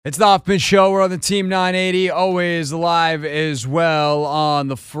It's the Hoffman Show. We're on the Team 980, always live as well on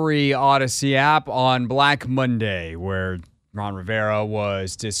the free Odyssey app on Black Monday, where Ron Rivera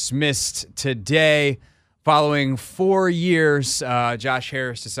was dismissed today following 4 years. Josh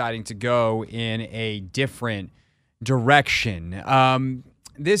Harris deciding to go in a different direction.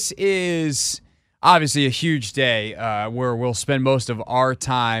 This is obviously a huge day where we'll spend most of our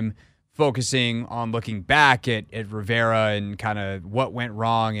time focusing on looking back at Rivera and kind of what went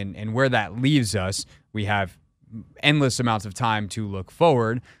wrong and where that leaves us. We have endless amounts of time to look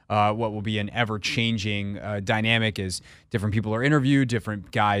forward. What will be an ever-changing dynamic as different people are interviewed,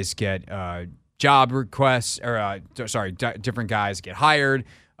 different guys get job requests, or different guys get hired.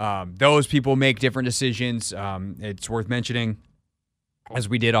 Those people make different decisions. It's worth mentioning, as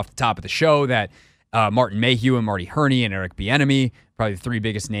we did off the top of the show, that Martin Mayhew and Marty Herney and Eric Bieniemy, probably the three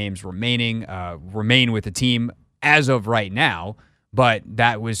biggest names remain with the team as of right now. But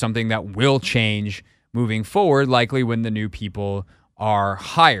that was something that will change moving forward, likely when the new people are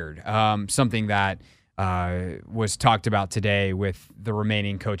hired. Something that was talked about today with the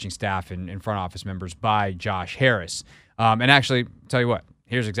remaining coaching staff and front office members by Josh Harris. And actually, tell you what,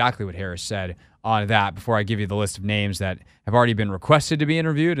 here's exactly what Harris said on that before I give you the list of names that have already been requested to be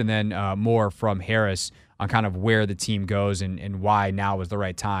interviewed, and then more from Harris on kind of where the team goes and why now was the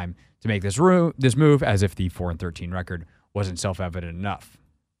right time to make this move, as if the 4-13 record wasn't self-evident enough.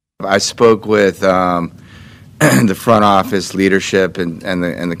 I spoke with the front office leadership and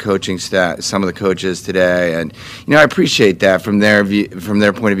the coaching staff, some of the coaches today, and I appreciate that from their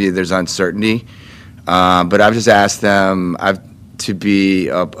point of view. There's uncertainty, but I've just asked them to be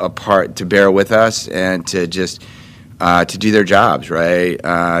a part, to bear with us, and to just to do their jobs right,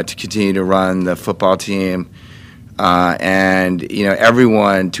 to continue to run the football team, and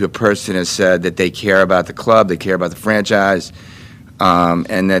everyone to a person has said that they care about the club, they care about the franchise.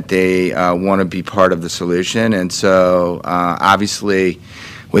 And that they want to be part of the solution. And so, obviously,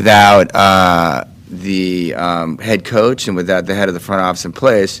 without the head coach and without the head of the front office in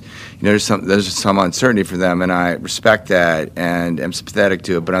place, there's some uncertainty for them, and I respect that and am sympathetic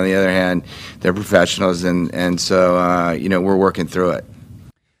to it. But on the other hand, they're professionals, and so we're working through it.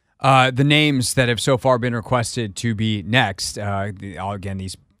 The names that have so far been requested to be next, again,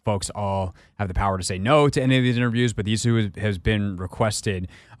 these folks all have the power to say no to any of these interviews, but these who has been requested: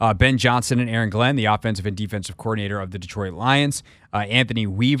 Ben Johnson and Aaron Glenn, the offensive and defensive coordinator of the Detroit Lions; Anthony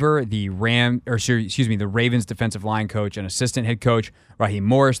Weaver, the Ravens defensive line coach and assistant head coach; Raheem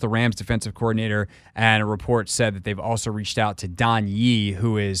Morris, the Rams defensive coordinator. And a report said that they've also reached out to Don Yee,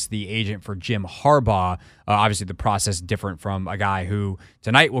 who is the agent for Jim Harbaugh. Obviously, the process is different from a guy who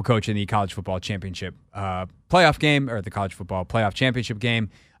tonight will coach in the college football championship playoff game, or the college football playoff championship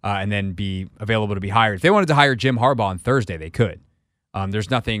game, and then be available to be hired. If they wanted to hire Jim Harbaugh on Thursday, they could. There's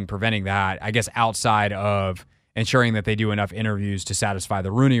nothing preventing that, I guess, outside of ensuring that they do enough interviews to satisfy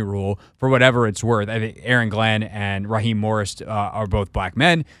the Rooney Rule. For whatever it's worth, I think Aaron Glenn and Raheem Morris are both black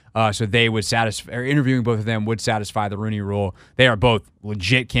men, so they would interviewing both of them would satisfy the Rooney Rule. They are both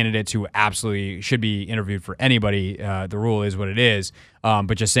legit candidates who absolutely should be interviewed for anybody. The rule is what it is.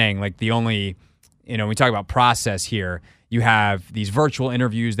 But just saying, like, the only, we talk about process here. You have these virtual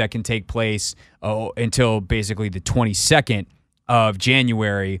interviews that can take place until basically the 22nd of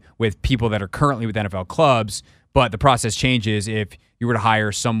January with people that are currently with NFL clubs, but the process changes if you were to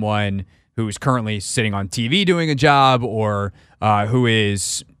hire someone who is currently sitting on TV doing a job, or who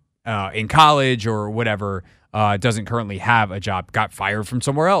is in college or whatever, doesn't currently have a job, got fired from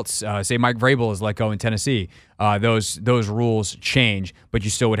somewhere else. Say Mike Vrabel is let go in Tennessee. Those rules change, but you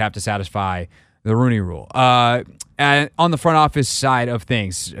still would have to satisfy the Rooney Rule. And on the front office side of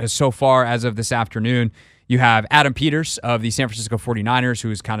things, so far as of this afternoon, you have Adam Peters of the San Francisco 49ers, who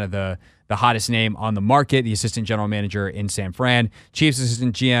is kind of the hottest name on the market, the assistant general manager in San Fran. Chiefs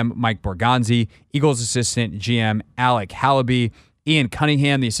assistant GM Mike Borgonzi, Eagles assistant GM Alec Halaby, Ian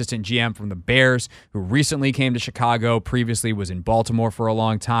Cunningham, the assistant GM from the Bears, who recently came to Chicago, previously was in Baltimore for a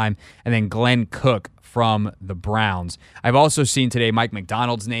long time, and then Glenn Cook from the Browns. I've also seen today Mike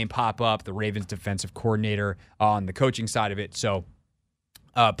McDonald's name pop up, the Ravens defensive coordinator, on the coaching side of it. So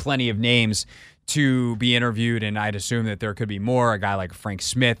plenty of names to be interviewed, and I'd assume that there could be more. A guy like Frank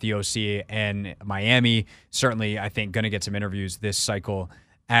Smith, the OC in Miami, certainly, I think, going to get some interviews this cycle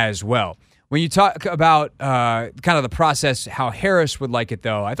as well. When you talk about kind of the process, how Harris would like it,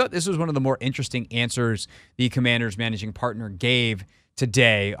 though, I thought this was one of the more interesting answers the Commanders' managing partner gave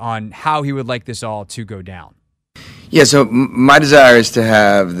today on how he would like this all to go down. Yeah, so my desire is to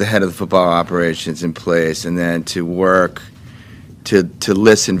have the head of the football operations in place, and then to work to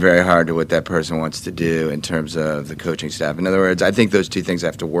listen very hard to what that person wants to do in terms of the coaching staff. In other words, I think those two things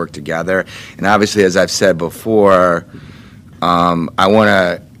have to work together. And obviously, as I've said before, I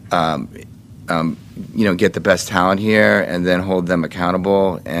want to get the best talent here and then hold them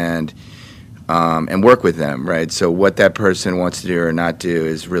accountable and work with them, right? So what that person wants to do or not do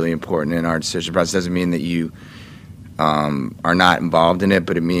is really important in our decision process. Doesn't mean that you are not involved in it,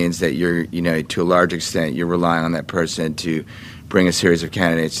 but it means that you're, to a large extent, you're relying on that person to bring a series of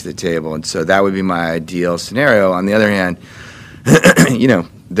candidates to the table. And so that would be my ideal scenario. On the other hand,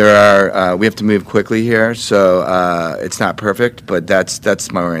 we have to move quickly here, so it's not perfect, but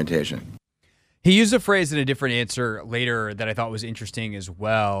that's my orientation. He used a phrase in a different answer later that I thought was interesting as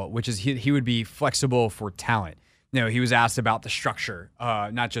well, which is he would be flexible for talent. He was asked about the structure,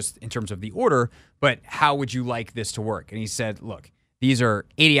 not just in terms of the order, but how would you like this to work? And he said, look, these are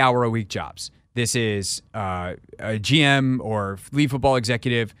 80-hour-a-week jobs. This is a GM or lead football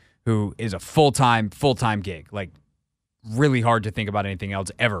executive who is a full-time gig. Like, really hard to think about anything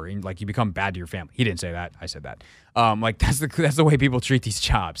else ever. Like, you become bad to your family. He didn't say that. I said that. That's the way people treat these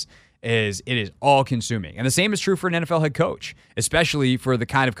jobs. It is all-consuming. And the same is true for an NFL head coach, especially for the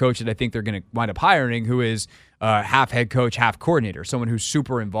kind of coach that I think they're going to wind up hiring, who is half head coach, half coordinator, someone who's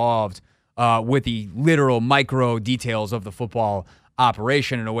super involved with the literal micro details of the football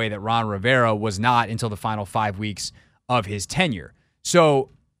operation in a way that Ron Rivera was not until the final 5 weeks of his tenure. So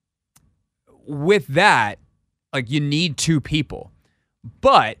with that, you need two people.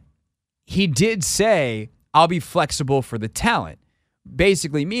 But he did say, I'll be flexible for the talent.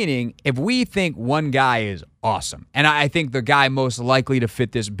 Basically meaning, if we think one guy is awesome, and I think the guy most likely to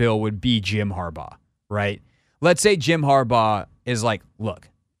fit this bill would be Jim Harbaugh, right? Let's say Jim Harbaugh is like, look,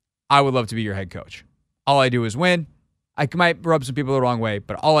 I would love to be your head coach. All I do is win. I might rub some people the wrong way,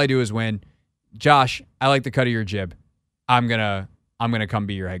 but all I do is win. Josh, I like the cut of your jib. I'm gonna come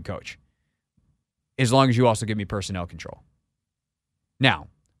be your head coach. As long as you also give me personnel control. Now,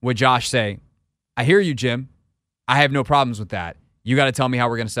 would Josh say, I hear you, Jim. I have no problems with that. You got to tell me how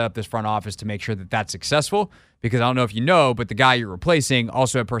we're going to set up this front office to make sure that that's successful, because I don't know if you know, but the guy you're replacing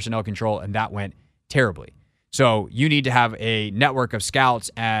also had personnel control, and that went terribly. So you need to have a network of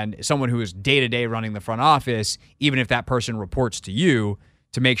scouts and someone who is day-to-day running the front office, even if that person reports to you,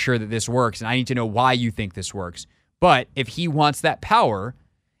 to make sure that this works. And I need to know why you think this works. But if he wants that power,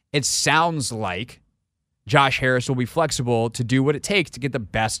 it sounds like Josh Harris will be flexible to do what it takes to get the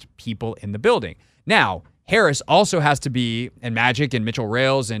best people in the building. Now, Harris also has to be, and Magic and Mitchell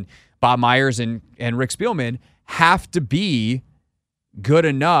Rales and Bob Myers and Rick Spielman have to be good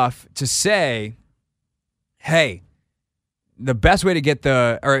enough to say, hey, the best way to get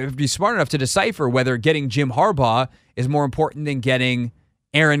or be smart enough to decipher whether getting Jim Harbaugh is more important than getting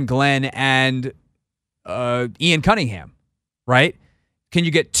Aaron Glenn and Ian Cunningham, right? Can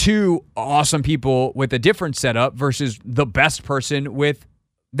you get two awesome people with a different setup versus the best person with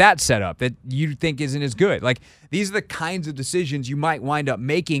that setup that you think isn't as good? Like, these are the kinds of decisions you might wind up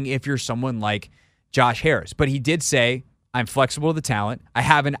making if you're someone like Josh Harris. But he did say, I'm flexible to the talent. I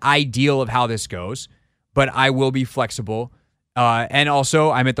have an ideal of how this goes, but I will be flexible. And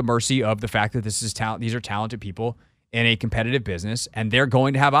also, I'm at the mercy of the fact that this is talent. These are talented people in a competitive business, and they're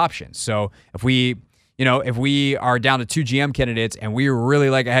going to have options. So if we are down to two GM candidates and we really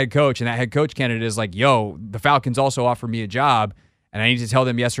like a head coach, and that head coach candidate is like, yo, the Falcons also offer me a job, and I need to tell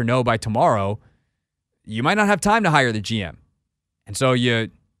them yes or no by tomorrow, you might not have time to hire the GM. And so you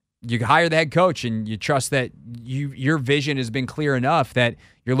hire the head coach, and you trust that your vision has been clear enough that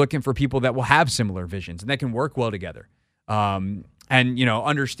you're looking for people that will have similar visions and that can work well together. And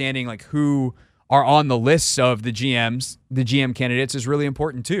understanding like who are on the lists of the GM candidates is really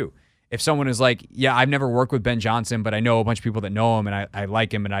important too. If someone is like, yeah, I've never worked with Ben Johnson, but I know a bunch of people that know him, and I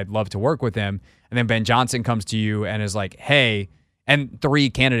like him, and I'd love to work with him, and then Ben Johnson comes to you and is like, hey, and three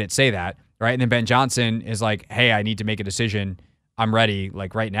candidates say that, right? And then Ben Johnson is like, hey, I need to make a decision. I'm ready,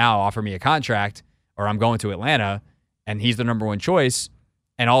 like right now, offer me a contract, or I'm going to Atlanta, and he's the number one choice,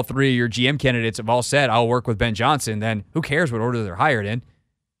 and all three of your GM candidates have all said, I'll work with Ben Johnson, then who cares what order they're hired in?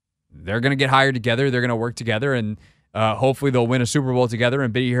 They're going to get hired together, they're going to work together, and hopefully they'll win a Super Bowl together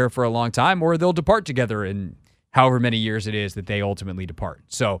and be here for a long time, or they'll depart together in however many years it is that they ultimately depart.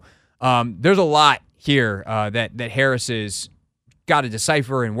 So there's a lot here that Harris has got to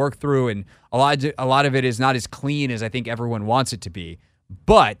decipher and work through, and a lot of it is not as clean as I think everyone wants it to be.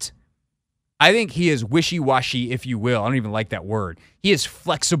 But I think he is wishy-washy, if you will. I don't even like that word. He is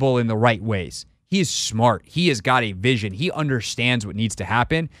flexible in the right ways. He is smart. He has got a vision. He understands what needs to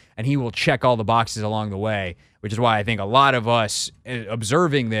happen, and he will check all the boxes along the way, which is why I think a lot of us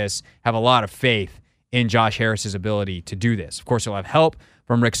observing this have a lot of faith in Josh Harris's ability to do this. Of course, he'll have help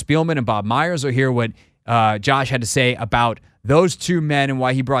from Rick Spielman and Bob Myers. We'll hear what Josh had to say about those two men and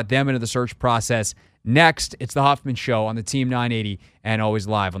why he brought them into the search process. Next, it's the Hoffman Show on the Team 980 and always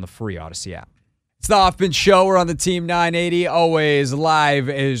live on the free Odyssey app. It's the Hoffman Show. We're on the Team 980, always live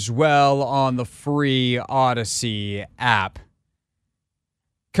as well on the free Odyssey app.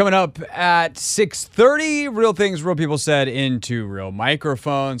 Coming up at 6:30, Real Things, Real People Said into real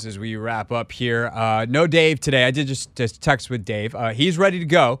microphones as we wrap up here. No Dave today. I did just text with Dave. He's ready to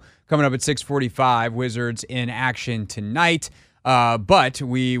go. Coming up at 6:45, Wizards in action tonight. But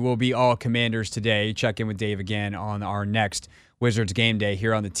we will be all Commanders today. Check in with Dave again on our next Wizards game day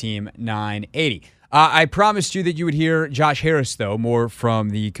here on the Team 980. I promised you that you would hear Josh Harris, though, more from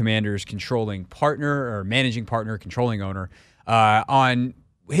the Commanders' controlling partner or managing partner, controlling owner, on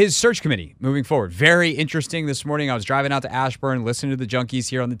his search committee moving forward. Very interesting this morning. I was driving out to Ashburn, listening to the Junkies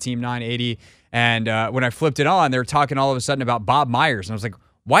here on the Team 980, and when I flipped it on, they were talking all of a sudden about Bob Myers, and I was like,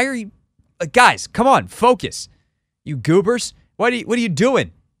 why are you... guys, come on, focus. You goobers. What are you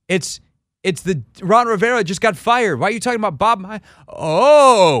doing? It's the Ron Rivera just got fired. Why are you talking about Bob Myers?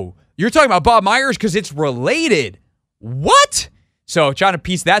 Oh, you're talking about Bob Myers because it's related. What? So trying to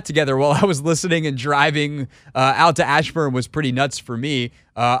piece that together while I was listening and driving out to Ashburn was pretty nuts for me.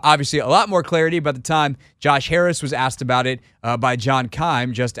 Obviously, a lot more clarity by the time Josh Harris was asked about it by John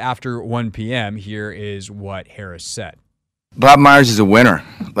Keim just after 1 p.m. Here is what Harris said. Bob Myers is a winner.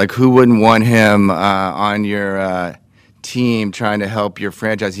 Like, who wouldn't want him on your team trying to help your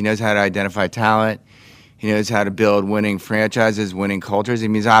franchise? He knows how to identify talent. He knows how to build winning franchises, winning cultures. I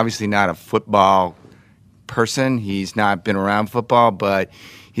mean, he's obviously not a football person. He's not been around football, but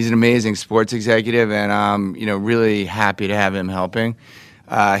he's an amazing sports executive, and I'm really happy to have him helping.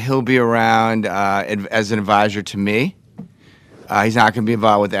 He'll be around as an advisor to me. He's not going to be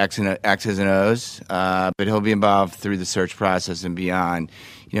involved with X's and O's, but he'll be involved through the search process and beyond,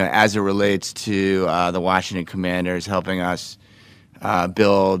 as it relates to the Washington Commanders, helping us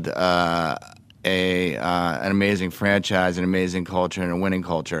build an amazing franchise, an amazing culture, and a winning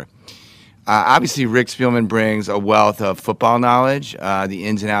culture. Obviously, Rick Spielman brings a wealth of football knowledge, the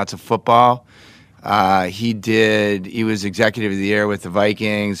ins and outs of football. He was executive of the year with the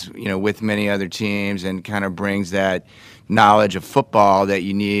Vikings, with many other teams, and kind of brings that knowledge of football that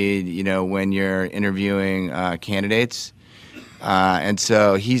you need, when you're interviewing candidates. And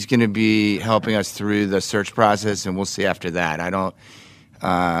so he's going to be helping us through the search process, and we'll see after that. I'm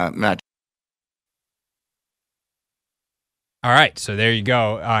not. All right, so there you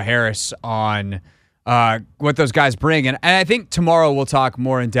go, Harris, on what those guys bring. And I think tomorrow we'll talk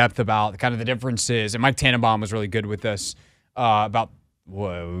more in depth about kind of the differences. And Mike Tannenbaum was really good with us about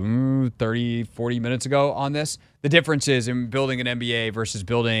 30, 40 minutes ago on this. The differences in building an NBA versus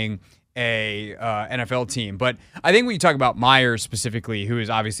building a NFL team. But I think when you talk about Myers specifically, who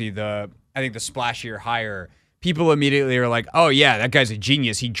is obviously the splashier hire, people immediately are like, oh, yeah, that guy's a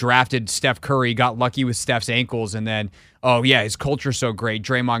genius. He drafted Steph Curry, got lucky with Steph's ankles, and then, oh, yeah, his culture's so great.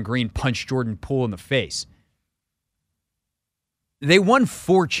 Draymond Green punched Jordan Poole in the face. They won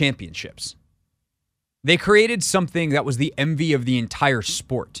 4 championships. They created something that was the envy of the entire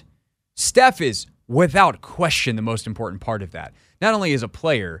sport. Steph is, without question, the most important part of that. Not only as a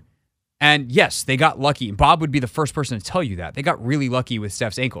player, and yes, they got lucky. Bob would be the first person to tell you that. They got really lucky with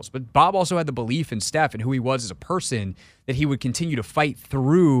Steph's ankles. But Bob also had the belief in Steph and who he was as a person that he would continue to fight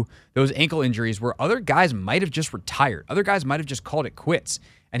through those ankle injuries where other guys might have just retired. Other guys might have just called it quits.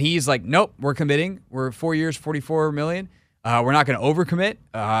 And he's like, nope, we're committing. We're 4 years, $44 million. We're not going to overcommit.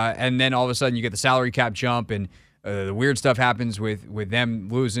 And then all of a sudden you get the salary cap jump and the weird stuff happens with them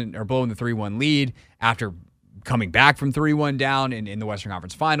losing or blowing the 3-1 lead after coming back from 3-1 down in the Western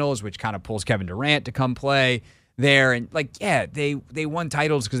Conference Finals, which kind of pulls Kevin Durant to come play there. And they won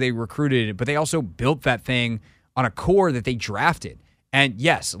titles because they recruited, but they also built that thing on a core that they drafted. And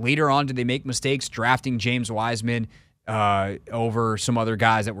yes, later on, did they make mistakes drafting James Wiseman over some other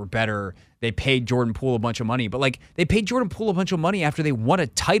guys that were better? They paid Jordan Poole a bunch of money, but they paid Jordan Poole a bunch of money after they won a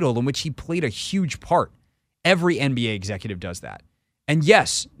title in which he played a huge part. Every NBA executive does that. And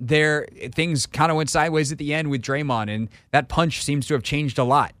yes, things kind of went sideways at the end with Draymond, and that punch seems to have changed a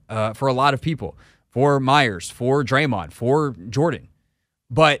lot for a lot of people, for Myers, for Draymond, for Jordan.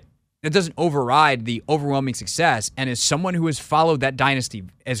 But it doesn't override the overwhelming success. And as someone who has followed that dynasty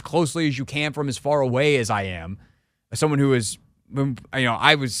as closely as you can from as far away as I am, as someone who is,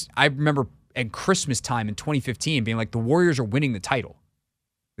 I remember at Christmas time in 2015 being like, the Warriors are winning the title.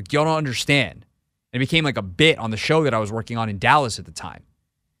 Like, y'all don't understand. And it became like a bit on the show that I was working on in Dallas at the time.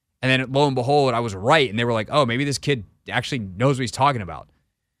 And then lo and behold, I was right. And they were like, oh, maybe this kid actually knows what he's talking about.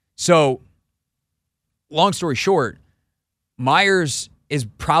 So long story short, Myers is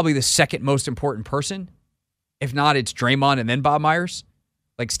probably the second most important person. If not, it's Draymond and then Bob Myers.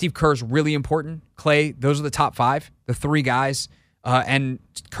 Like, Steve Kerr's really important. Clay, those are the top five, the three guys, and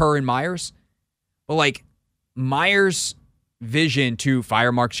Kerr and Myers. But, like, Myers' vision to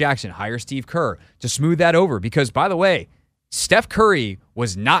fire Mark Jackson, hire Steve Kerr, to smooth that over. Because, by the way, Steph Curry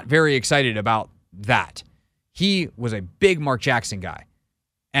was not very excited about that. He was a big Mark Jackson guy.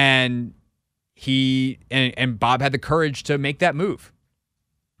 And and Bob had the courage to make that move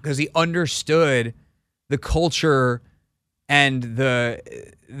because he understood the culture and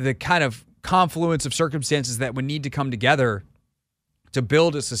the kind of confluence of circumstances that would need to come together to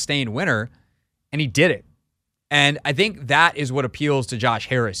build a sustained winner, and he did it. And I think that is what appeals to Josh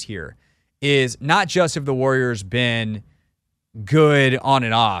Harris here, is not just have the Warriors been good on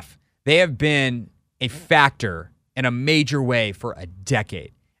and off, they have been a factor in a major way for a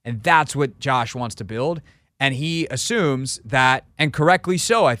decade. And that's what Josh wants to build. And he assumes that, and correctly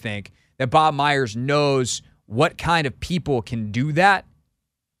so, I think, that Bob Myers knows what kind of people can do that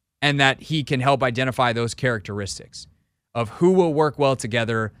and that he can help identify those characteristics of who will work well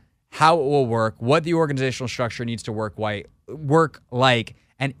together, how it will work, what the organizational structure needs to work like,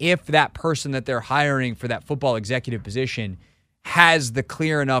 and if that person that they're hiring for that football executive position has the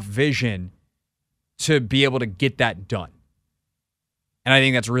clear enough vision to be able to get that done. And I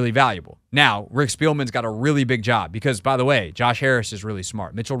think that's really valuable. Now, Rick Spielman's got a really big job because, by the way, Josh Harris is really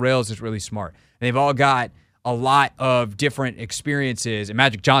smart. Mitchell Rales is really smart. And they've all got a lot of different experiences. And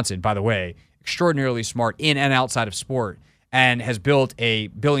Magic Johnson, by the way, extraordinarily smart in and outside of sport and has built a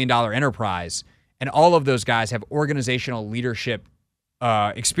billion-dollar enterprise. And all of those guys have organizational leadership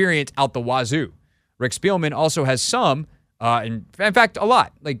experience out the wazoo. Rick Spielman also has some, in fact, a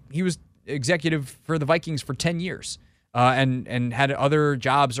lot. Like, he was executive for the Vikings for 10 years. And had other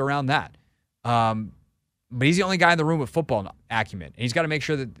jobs around that. But he's the only guy in the room with football acumen. And he's got to make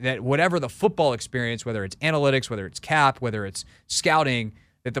sure that whatever the football experience, whether it's analytics, whether it's cap, whether it's scouting,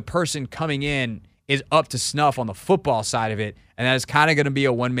 that the person coming in is up to snuff on the football side of it. And that is kind of going to be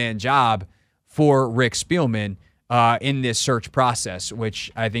a one-man job for Rick Spielman in this search process,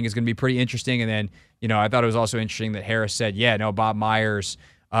 which I think is going to be pretty interesting. And then, I thought it was also interesting that Harris said, Bob Myers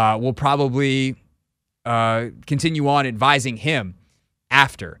will probably continue on advising him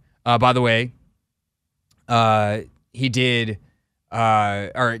after. By the way,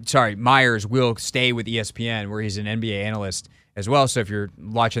 Myers will stay with ESPN where he's an NBA analyst as well. So if you're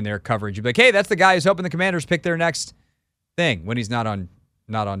watching their coverage, you'll be like, hey, that's the guy who's helping the Commanders pick their next thing when he's not on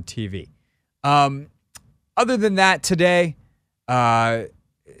TV. Other than that, today, a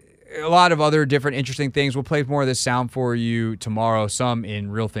lot of other different interesting things. We'll play more of this sound for you tomorrow, some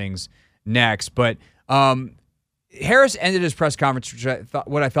in Real Things next. But Harris ended his press conference, which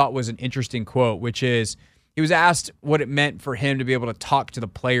I thought was an interesting quote, which is he was asked what it meant for him to be able to talk to the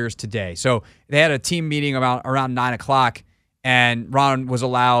players today. So they had a team meeting around 9 o'clock, and Ron was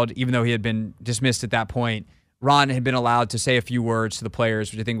allowed, even though he had been dismissed at that point, Ron had been allowed to say a few words to the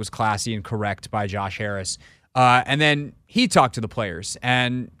players, which I think was classy and correct by Josh Harris. And then he talked to the players,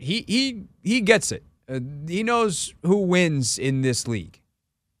 and he gets it. He knows who wins in this league.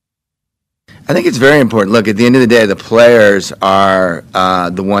 I think it's very important. Look, at the end of the day, the players are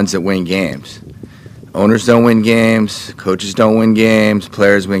the ones that win games. Owners don't win games, coaches don't win games,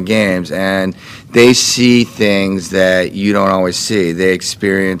 players win games, and they see things that you don't always see. They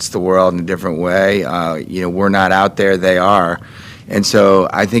experience the world in a different way. We're not out there, they are. And so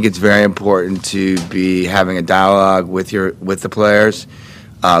I think it's very important to be having a dialogue with the players,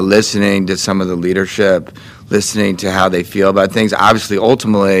 listening to some of the leadership, listening to how they feel about things. Obviously,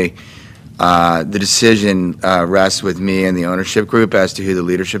 ultimately, the decision rests with me and the ownership group as to who the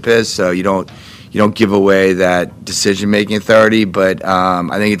leadership is. So you don't give away that decision-making authority, but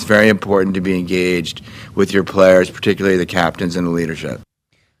I think it's very important to be engaged with your players, particularly the captains and the leadership.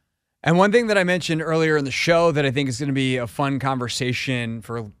 And one thing that I mentioned earlier in the show that I think is going to be a fun conversation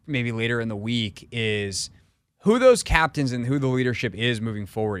for maybe later in the week is who those captains and who the leadership is moving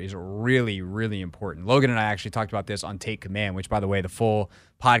forward is really, really important. Logan and I actually talked about this on Take Command, which, by the way, the full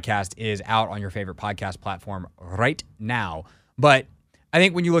podcast is out on your favorite podcast platform right now. But I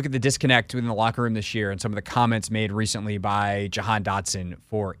think when you look at the disconnect within the locker room this year and some of the comments made recently by Jahan Dotson,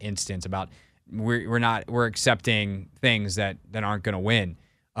 for instance, about we're accepting things that aren't going to win.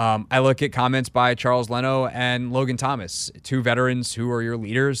 I look at comments by Charles Leno and Logan Thomas, two veterans who are your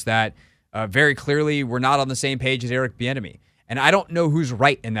leaders that very clearly were not on the same page as Eric Bieniemy. And I don't know who's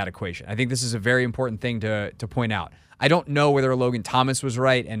right in that equation. I think this is a very important thing to point out. I don't know whether Logan Thomas was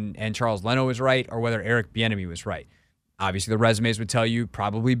right and Charles Leno was right or whether Eric Bieniemy was right. Obviously, the resumes would tell you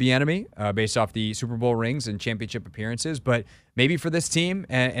probably Bieniemy based off the Super Bowl rings and championship appearances. But maybe for this team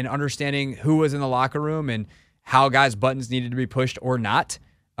and understanding who was in the locker room and how guys' buttons needed to be pushed or not,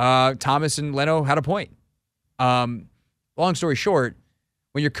 Thomas and Leno had a point. Long story short,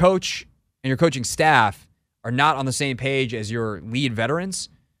 when your coach and your coaching staff are not on the same page as your lead veterans,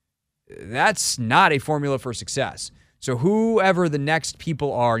 that's not a formula for success. So whoever the next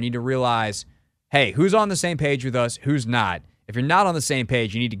people are need to realize, hey, who's on the same page with us, who's not. If you're not on the same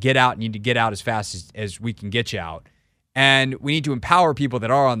page, you need to get out and you need to get out as fast as we can get you out. And we need to empower people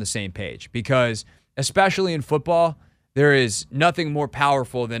that are on the same page because, especially in football, there is nothing more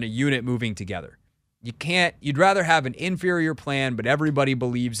powerful than a unit moving together. You'd rather have an inferior plan, but everybody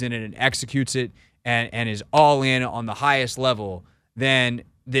believes in it and executes it and is all in on the highest level than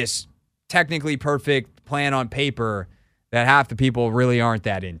this technically perfect plan on paper that half the people really aren't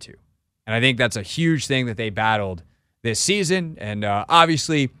that into. And I think that's a huge thing that they battled this season. And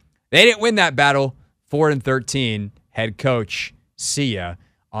obviously, they didn't win that battle. 4-13, head coach, see ya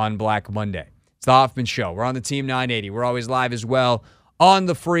on Black Monday. It's the Hoffman Show. We're on the Team 980. We're always live as well on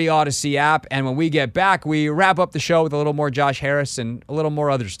the free Odyssey app. And when we get back, we wrap up the show with a little more Josh Harris and a little more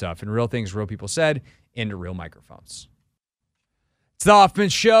other stuff and real things real people said into real microphones. It's the Hoffman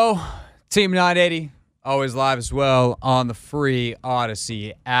Show, Team 980, always live as well on the free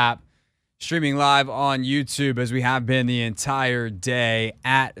Odyssey app. Streaming live on YouTube as we have been the entire day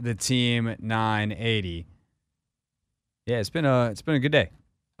at the Team 980. Yeah, it's been a good day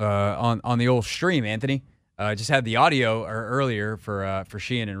on the old stream, Anthony. Just had the audio earlier for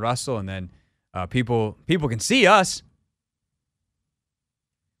Sheehan and Russell, and then people can see us,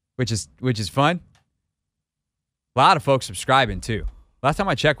 which is fun. A lot of folks subscribing too. Last time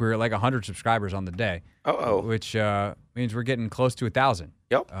I checked, we were at like 100 subscribers on the day. Which means we're getting close to 1,000.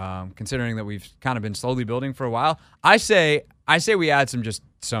 Yep. Considering that we've kind of been slowly building for a while, I say we add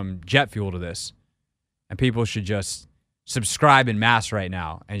some jet fuel to this, and people should just subscribe in mass right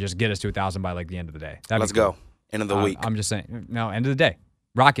now and just get us to 1,000 by like the end of the day. Let's go. End of the week. I'm just saying. No, end of the day.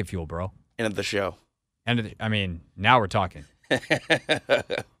 Rocket fuel, bro. End of the show. Now we're talking.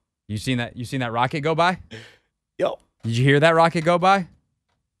 You seen that rocket go by? Yep. Did you hear that rocket go by?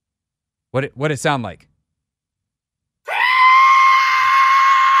 What it sound like?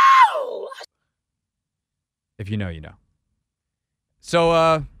 If you know, you know.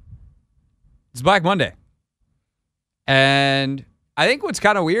 So it's Black Monday. And I think what's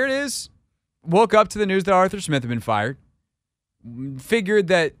kind of weird is woke up to the news that Arthur Smith had been fired. Figured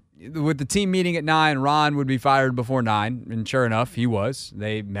that with the team meeting at 9, Ron would be fired before 9. And sure enough, he was.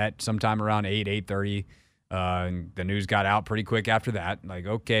 They met sometime around 8:30. And the news got out pretty quick after that. Like,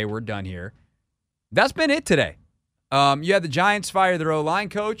 okay, we're done here. That's been it today. You had the Giants fire their O-line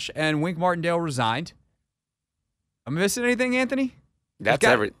coach, and Wink Martindale resigned. Am I missing anything, Anthony?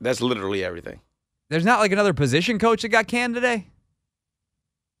 That's literally everything. There's not like another position coach that got canned today?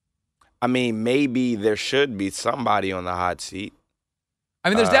 I mean, maybe there should be somebody on the hot seat. I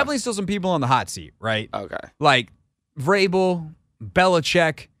mean, there's definitely still some people on the hot seat, right? Okay. Like Vrabel,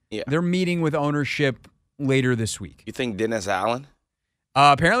 Belichick. Yeah. They're meeting with ownership later this week. You think Dennis Allen?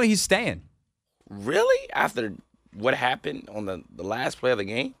 Apparently he's staying. Really? After what happened on the last play of the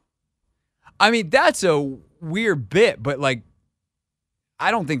game? I mean, that's a weird bit, but like, I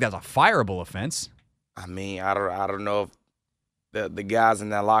don't think that's a fireable offense. I mean, I don't know if the guys in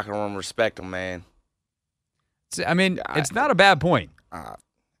that locker room respect him, man. It's not a bad point.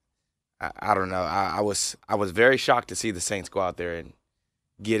 I don't know. I was very shocked to see the Saints go out there and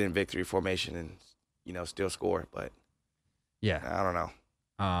get in victory formation and still score, but yeah, I don't know.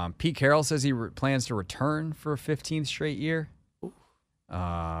 Pete Carroll says he plans to return for a 15th straight year.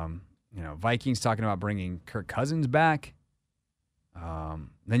 Vikings talking about bringing Kirk Cousins back.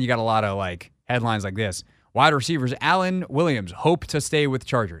 Then you got a lot of like headlines like this. Wide receivers Allen Williams hope to stay with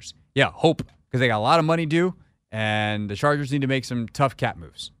Chargers. Yeah, hope, because they got a lot of money due, and the Chargers need to make some tough cap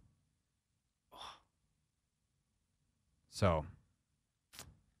moves. So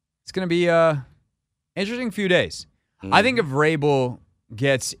it's going to be an interesting few days. Mm-hmm. I think if Vrabel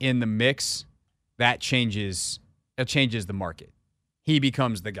gets in the mix, it changes the market. He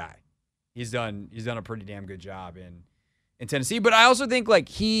becomes the guy. He's done a pretty damn good job in Tennessee. But I also think like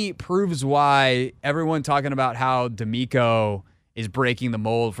he proves why everyone talking about how D'Amico is breaking the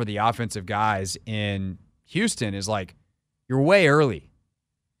mold for the offensive guys in Houston is like, you're way early.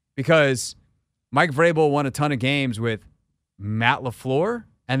 Because Mike Vrabel won a ton of games with Matt LaFleur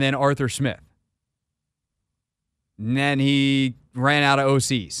and then Arthur Smith. And then he ran out of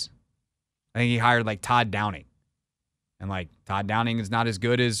OCs. I think he hired like Todd Downing. And like Todd Downing is not as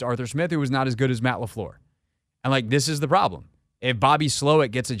good as Arthur Smith, who was not as good as Matt LaFleur. And, like, this is the problem. If Bobby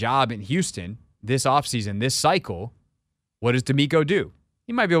Slowick gets a job in Houston this offseason, this cycle, what does DeMeco do?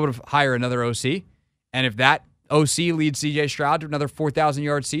 He might be able to hire another OC. And if that OC leads C.J. Stroud to another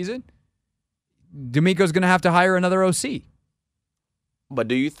 4,000-yard season, DeMeco's going to have to hire another OC. But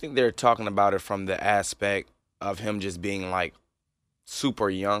do you think they're talking about it from the aspect of him just being, like, super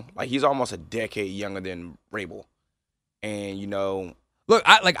young? Like, he's almost a decade younger than Vrabel. And, you know... Look,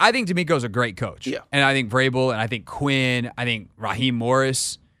 I think DeMeco's a great coach. Yeah. And I think Vrabel, and I think Quinn, I think Raheem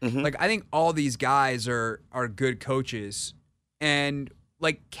Morris. Mm-hmm. Like, I think all these guys are good coaches and,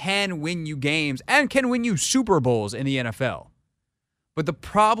 like, can win you games and can win you Super Bowls in the NFL. But the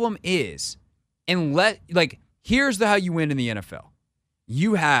problem is, here's how you win in the NFL.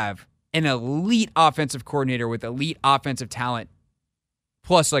 You have an elite offensive coordinator with elite offensive talent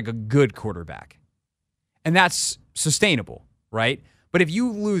plus, like, a good quarterback. And that's sustainable, right? But if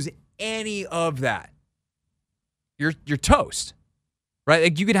you lose any of that, you're toast, right?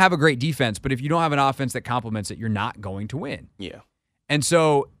 Like, you could have a great defense, but if you don't have an offense that complements it, you're not going to win. Yeah. And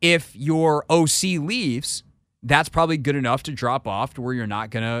so if your OC leaves, that's probably good enough to drop off to where you're not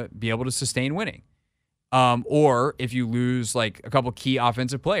going to be able to sustain winning. Or if you lose, like, a couple key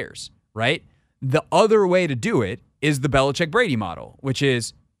offensive players, right? The other way to do it is the Belichick-Brady model, which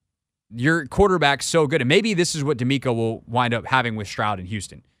is your quarterback's so good. And maybe this is what DeMeco will wind up having with Stroud in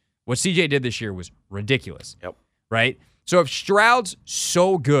Houston. What CJ did this year was ridiculous. Yep. Right? So if Stroud's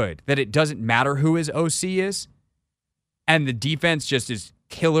so good that it doesn't matter who his OC is, and the defense just is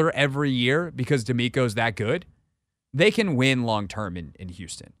killer every year because DeMeco's that good, they can win long-term in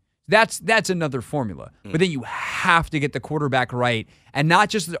Houston. That's another formula. But then you have to get the quarterback right, and not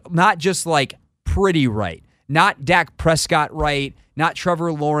just like pretty right. Not Dak Prescott right, not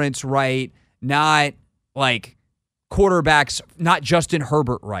Trevor Lawrence right, not like quarterbacks, not Justin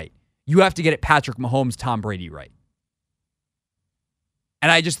Herbert right. You have to get it Patrick Mahomes, Tom Brady right.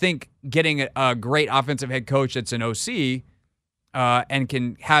 And I just think getting a great offensive head coach that's an OC and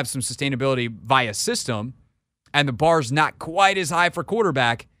can have some sustainability via system, and the bar's not quite as high for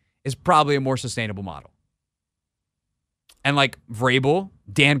quarterback, is probably a more sustainable model. And like Vrabel,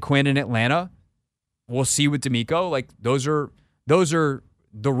 Dan Quinn in Atlanta, we'll see with DeMeco. Like those are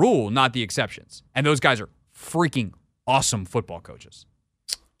the rule, not the exceptions. And those guys are freaking awesome football coaches.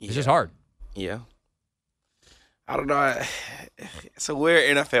 It's just hard. Yeah. I don't know. It's a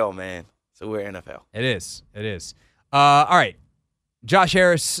weird NFL, man. It's a weird NFL. It is. All right. Josh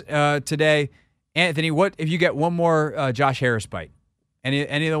Harris today. Anthony, what if you get one more Josh Harris bite? Any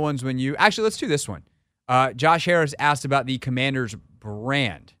of the ones when you... Actually, let's do this one. Josh Harris asked about the Commander's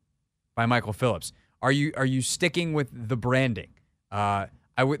brand by Michael Phillips. Are you sticking with the branding?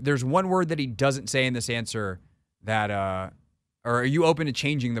 There's one word that he doesn't say in this answer that... or are you open to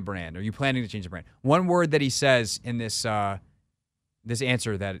changing the brand? Are you planning to change the brand? One word that he says in this this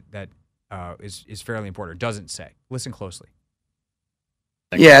answer that is fairly important, or doesn't say. Listen closely.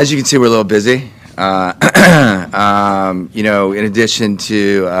 Yeah, as you can see, we're a little busy. In addition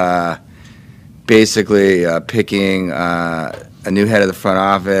to basically picking a new head of the front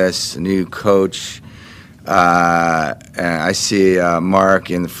office, a new coach, I see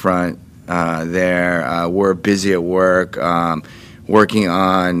Mark in the front there. We're busy at work, working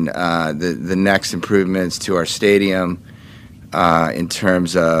on the next improvements to our stadium. In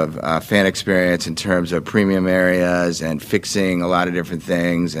terms of fan experience, in terms of premium areas, and fixing a lot of different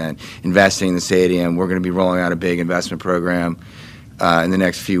things, and investing in the stadium. We're going to be rolling out a big investment program in the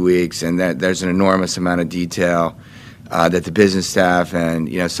next few weeks, and there's an enormous amount of detail that the business staff and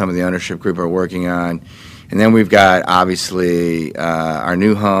some of the ownership group are working on. And then we've got obviously our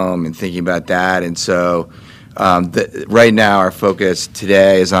new home and thinking about that. And so right now our focus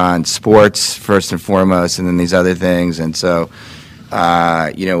today is on sports first and foremost, and then these other things. And so,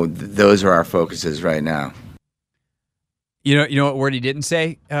 those are our focuses right now. You know what word he didn't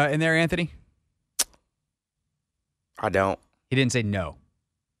say in there, Anthony? I don't. He didn't say no.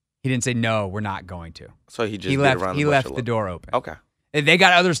 He didn't say no. We're not going to. So he just he left the door open. Okay. They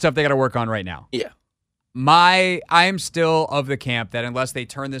got other stuff they got to work on right now. Yeah. I'm still of the camp that unless they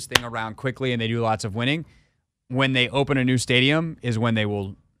turn this thing around quickly and they do lots of winning, when they open a new stadium is when they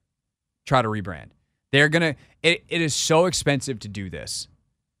will try to rebrand. They're going to, it is so expensive to do this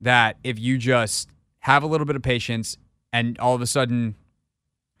that if you just have a little bit of patience and all of a sudden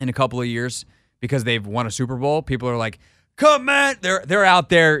in a couple of years, because they've won a Super Bowl, people are like, come on, they're out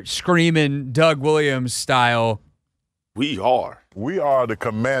there screaming Doug Williams style. We are the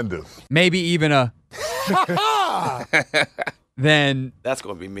Commanders. Maybe even a then that's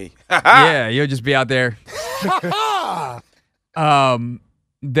going to be me. Yeah, you'll just be out there.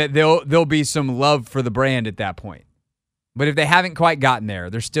 that there'll be some love for the brand at that point. But if they haven't quite gotten there,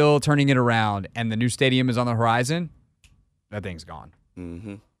 they're still turning it around, and the new stadium is on the horizon, that thing's gone.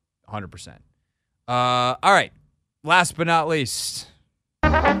 100%. All right. Last but not least.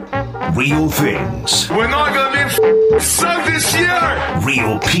 Real things. We're not going to be sucked this year.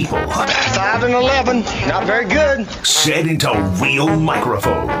 Real people. 5 and 11. Not very good. Said into real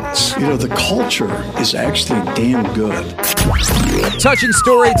microphones. You know, the culture is actually damn good. Touching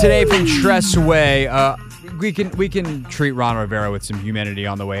story today from Tress Way. We can treat Ron Rivera with some humanity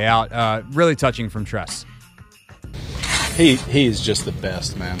on the way out. Really touching from Tress. He is just the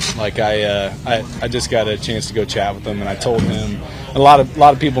best, man. Like I just got a chance to go chat with him, and I told him a lot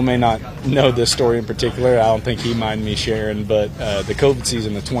of people may not know this story in particular. I don't think he minded me sharing, but the COVID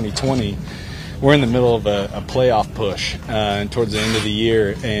season of 2020, we're in the middle of a playoff push, and towards the end of the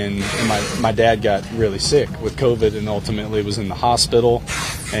year, and my dad got really sick with COVID, and ultimately was in the hospital,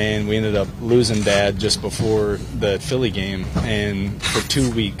 and we ended up losing Dad just before the Philly game, and for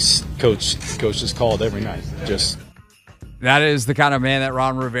 2 weeks, coach just called every night, just. That is the kind of man that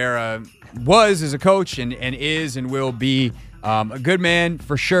Ron Rivera was as a coach and is and will be. A good man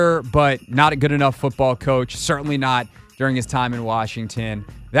for sure, but not a good enough football coach. Certainly not during his time in Washington.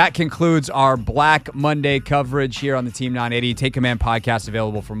 That concludes our Black Monday coverage here on the Team 980. Take Command podcast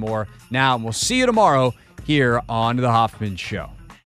available for more now. And we'll see you tomorrow here on The Hoffman Show.